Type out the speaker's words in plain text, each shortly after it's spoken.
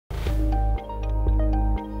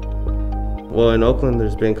Well, in Oakland,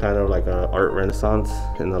 there's been kind of like an art renaissance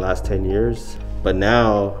in the last 10 years. But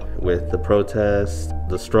now, with the protests,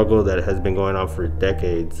 the struggle that has been going on for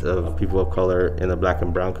decades of people of color in the Black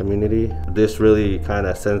and brown community, this really kind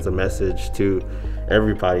of sends a message to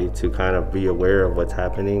everybody to kind of be aware of what's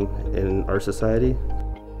happening in our society.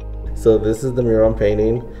 So this is the mural I'm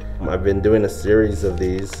painting. I've been doing a series of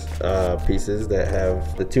these pieces that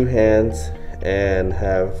have the two hands and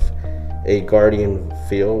have a guardian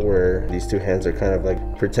feel, where these two hands are kind of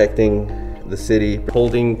like protecting the city,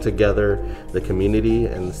 holding together the community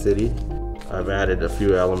and the city. I've added a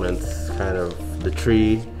few elements, kind of the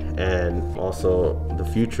tree and also the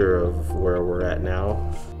future of where we're at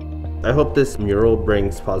now. I hope this mural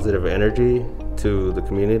brings positive energy to the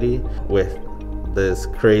community with this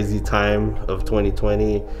crazy time of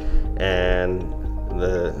 2020 and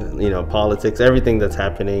the politics, everything that's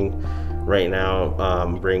happening right now,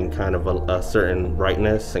 bring kind of a certain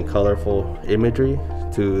brightness and colorful imagery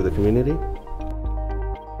to the community.